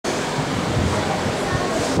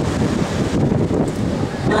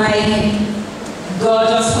my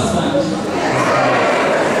gorgeous husband,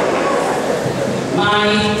 my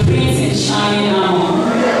prince in shining armor,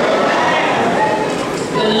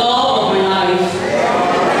 the love of my life,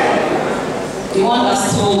 the one that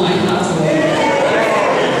stole my heart away,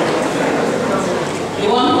 the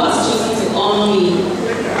one who has chosen to honor me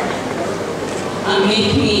and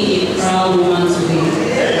make me a proud woman today.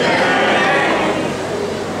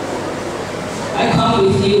 I come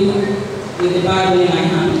with you with the Bible in my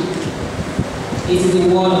hand. It is the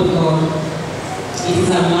word of God. It is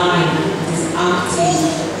alive. It is active.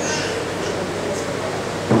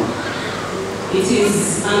 It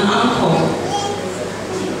is an anchor.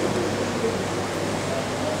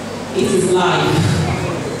 It is life.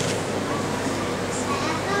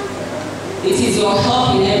 It is your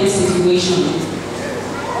help in every situation,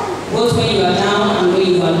 both when you are down and when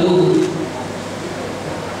you are low.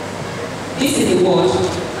 This is the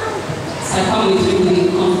word. So I come with you with the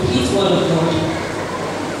complete word of God.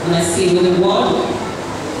 And I say, with the word,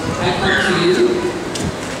 I come to you.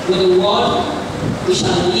 With the word, we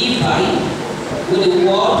shall live by. With the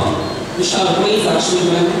word, we shall raise our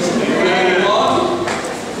children. With the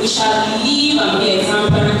word, we shall live and be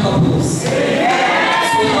exemplary couples. So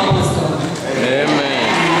help us.